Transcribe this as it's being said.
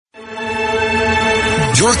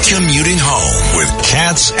You're commuting home with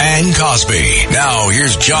Katz and Cosby. Now,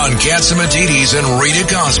 here's John Catsimatidis and Rita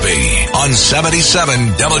Cosby on 77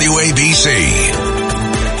 WABC.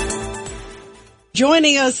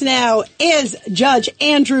 Joining us now is Judge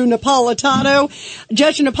Andrew Napolitano.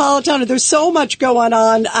 Judge Napolitano, there's so much going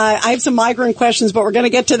on. I have some migrant questions, but we're going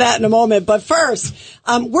to get to that in a moment. But first,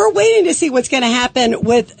 we're waiting to see what's going to happen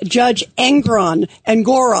with Judge Engoron.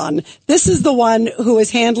 This is the one who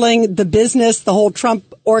is handling the business, the whole Trump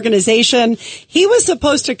organization. He was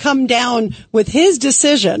supposed to come down with his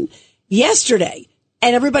decision yesterday,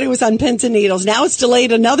 and everybody was on pins and needles. Now it's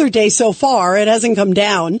delayed another day so far. It hasn't come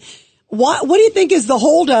down. What do you think is the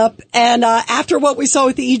holdup? And after what we saw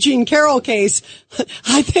with the E. Jean Carroll case,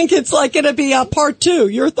 I think it's like going to be part two.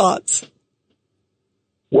 Your thoughts?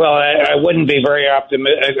 Well, I wouldn't be very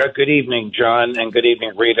optimistic. Good evening, John, and good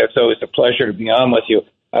evening, Rita. It's always a pleasure to be on with you.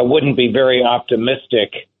 I wouldn't be very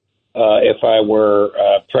optimistic if I were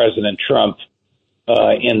President Trump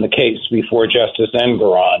in the case before Justice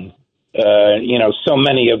Engoron. So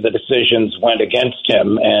many of the decisions went against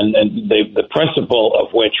him, and the principle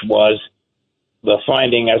of which was the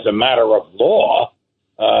finding as a matter of law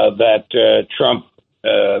that Trump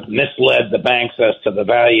misled the banks as to the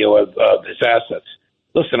value of his assets.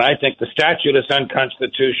 Listen, I think the statute is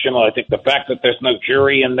unconstitutional. I think the fact that there's no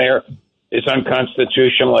jury in there is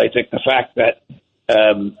unconstitutional. I think the fact that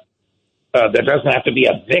there doesn't have to be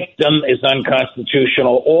a victim is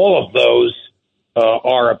unconstitutional. All of those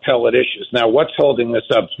are appellate issues. Now, what's holding this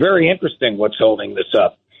up? It's very interesting what's holding this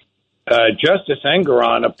up. Justice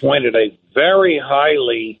Engoron appointed a very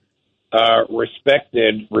highly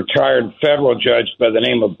respected retired federal judge by the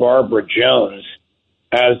name of Barbara Jones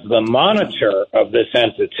as the monitor of this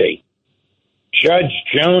entity. Judge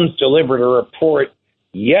Jones delivered a report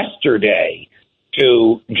yesterday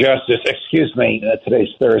to today's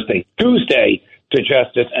Thursday, Tuesday, to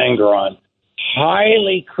Justice Engoron,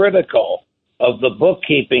 highly critical of the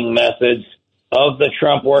bookkeeping methods of the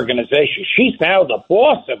Trump organization. She's now the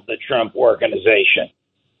boss of the Trump organization.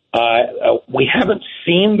 We haven't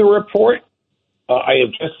seen the report. I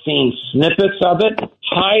have just seen snippets of it.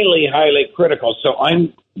 Highly, highly critical. So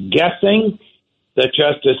I'm guessing that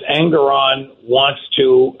Justice Engoron wants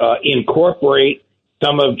to incorporate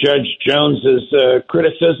some of Judge Jones's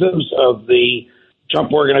criticisms of the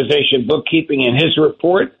Trump organization bookkeeping in his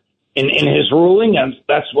report. In his ruling, and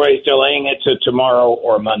that's why he's delaying it to tomorrow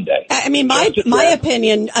or Monday. I mean, my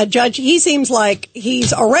opinion, Judge, he seems like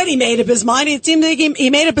he's already made up his mind. It seems like he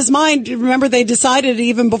made up his mind. Remember, they decided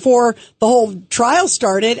even before the whole trial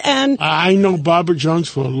started. And I know Barbara Jones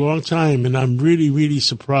for a long time, and I'm really, really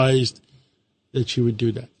surprised that she would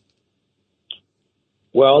do that.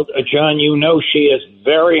 Well, John, she is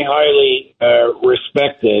very highly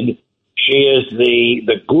respected. She is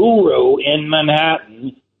the guru in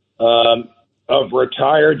Manhattan of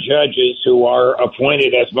retired judges who are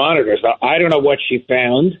appointed as monitors. Now, I don't know what she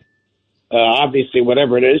found. Obviously,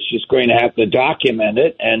 whatever it is, she's going to have to document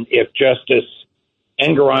it. And if Justice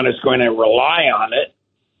Engoron is going to rely on it,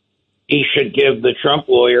 he should give the Trump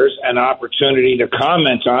lawyers an opportunity to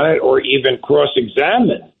comment on it or even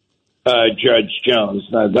cross-examine Judge Jones.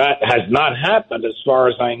 Now, that has not happened as far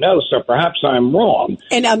as I know, so perhaps I'm wrong.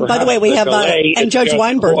 And by the way, we have and Judge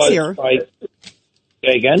Weinberg's here.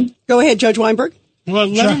 Say again? Go ahead, Judge Weinberg. Well,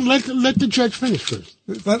 let the judge finish first.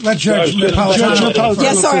 Let Judge Napolitano.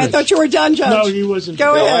 Yes, sorry, I thought you were done, Judge. No, he wasn't.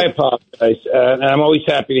 Go ahead. I apologize. And I'm always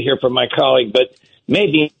happy to hear from my colleague, but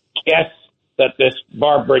maybe guess that this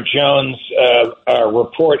Barbara Jones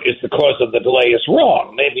report is the cause of the delay is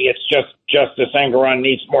wrong. Maybe it's just Justice Engoron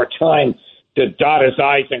needs more time to dot his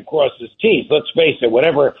I's and cross his T's. Let's face it,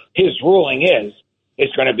 whatever his ruling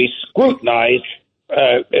is going to be scrutinized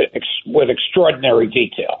with extraordinary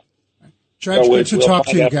detail. Judge, good to talk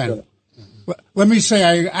to you again. Let me say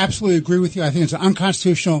I absolutely agree with you. I think it's an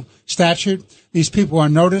unconstitutional statute. These people are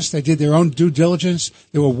noticed. They did their own due diligence.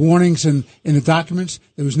 There were warnings in the documents.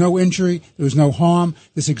 There was no injury. There was no harm.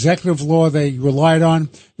 This executive law they relied on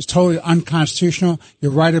is totally unconstitutional.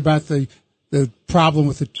 You're right about the problem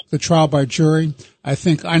with the trial by jury.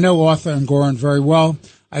 I know Arthur Engoron very well.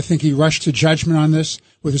 I think he rushed to judgment on this.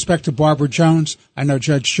 With respect to Barbara Jones, I know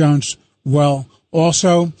Judge Jones well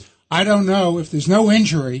also. I don't know if there's no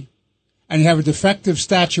injury and you have a defective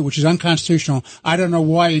statute, which is unconstitutional. I don't know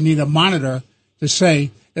why you need a monitor to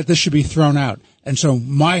say that this should be thrown out. And so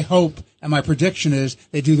my hope and my prediction is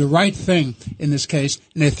they do the right thing in this case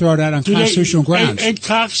and they throw it out on constitutional grounds. Ed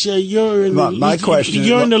Cox, you're in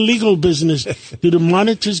in the legal business. Do the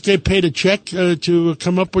monitors get paid a check to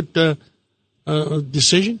come up with a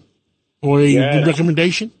decision or a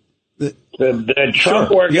recommendation? The Trump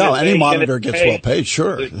organization. Yeah, any monitor gets well paid.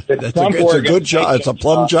 Sure, it's a good job. It's a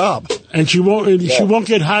plum job, and she won't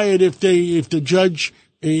get hired if the judge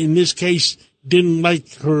in this case didn't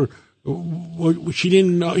like her. He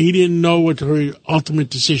didn't know what her ultimate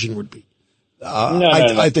decision would be.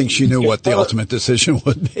 I think she knew what the ultimate decision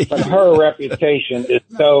would be. But her reputation is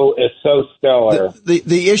so stellar.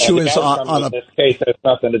 The issue is on this case has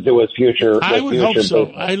nothing to do with future. I would hope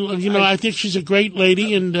so. I think she's a great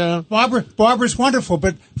lady, and Barbara's wonderful.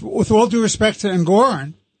 But with all due respect to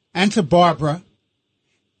Engoron and to Barbara,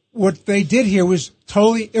 what they did here was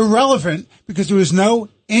totally irrelevant because there was no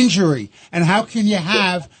injury. And how can you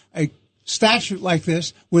have a statute like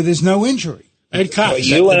this where there's no injury? And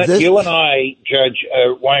you and I, Judge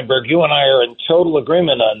Weinberg, you and I are in total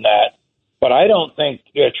agreement on that. But I don't think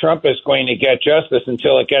Trump is going to get justice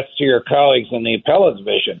until it gets to your colleagues in the appellate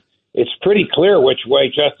division. It's pretty clear which way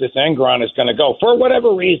Justice Engoron is going to go. For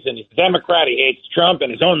whatever reason, he's a Democrat, he hates Trump,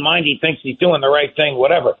 in his own mind he thinks he's doing the right thing,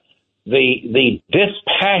 whatever. The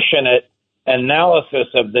dispassionate analysis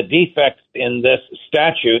of the defects in this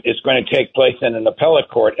statute is going to take place in an appellate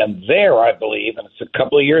court. And there, I believe, and it's a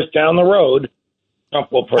couple of years down the road, Trump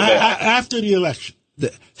will prevail. After the election.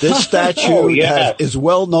 This statute is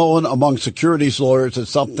well known among securities lawyers as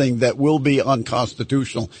something that will be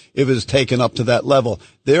unconstitutional if it is taken up to that level.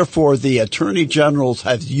 Therefore, the attorney generals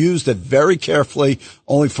have used it very carefully,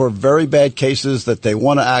 only for very bad cases that they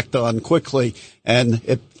want to act on quickly. And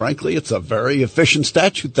frankly, it's a very efficient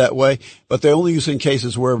statute that way, but they only use it in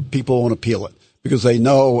cases where people won't appeal it because they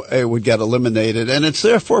know it would get eliminated. And it's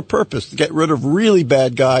there for a purpose, to get rid of really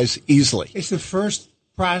bad guys easily. It's the first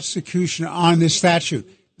prosecution on this statute.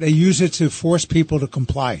 They use it to force people to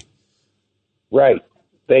comply. Right.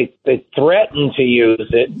 They threaten to use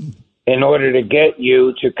it in order to get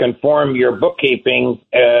you to conform your bookkeeping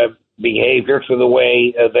behavior to the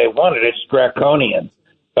way they want it. It's draconian.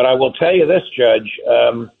 But I will tell you this, Judge,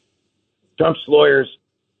 Trump's lawyers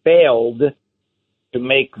failed to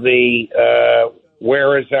make the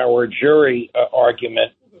where is our jury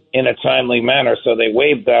argument in a timely manner, so they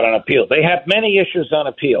waived that on appeal. They have many issues on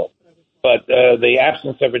appeal, but the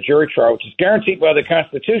absence of a jury trial, which is guaranteed by the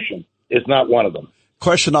Constitution, is not one of them.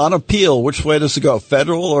 Question on appeal, which way does it go,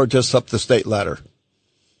 federal or just up the state ladder?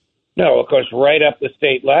 No, of course, right up the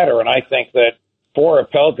state ladder, and I think that 4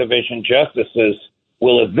 appellate division justices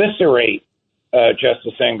will eviscerate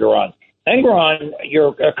Justice Engoron. Engoron,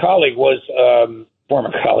 your colleague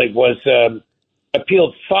former colleague, was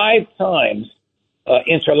appealed 5 times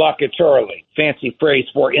interlocutorily, fancy phrase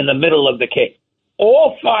for in the middle of the case.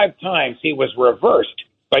 All 5 times he was reversed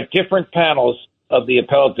by different panels of the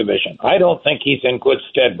appellate division. I don't think he's in good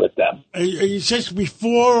stead with them. Is this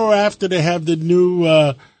before or after they have the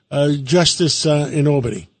new justice in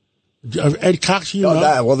Albany? Ed Cox,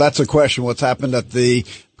 well, that's a question. What's happened at the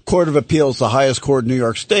Court of Appeals, the highest court in New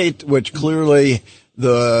York State, which clearly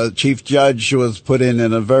the chief judge was put in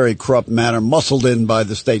a very corrupt manner, muscled in by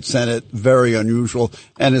the state Senate, very unusual,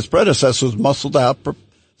 and his predecessor was muscled out,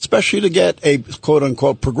 especially to get a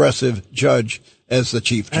quote-unquote progressive judge as the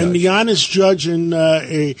chief judge. And the honest judge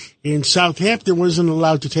in Southampton wasn't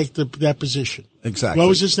allowed to take that position. Exactly. What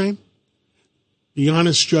was his name? The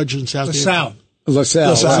honest judge in Southampton.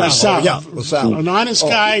 LaSalle. Yeah, LaSalle. An honest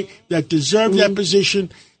guy that deserved that position.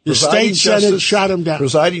 The state Senate shot him down.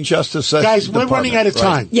 Presiding justice said, guys, we're running out of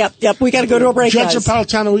time. Right. Yep. We got to go to a break, Judge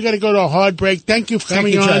Napolitano, we got to go to a hard break. Thank you for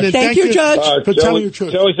coming on. And thank you, Judge. For telling the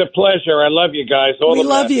truth. It's always a pleasure. I love you guys. We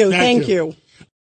love you. Thank you.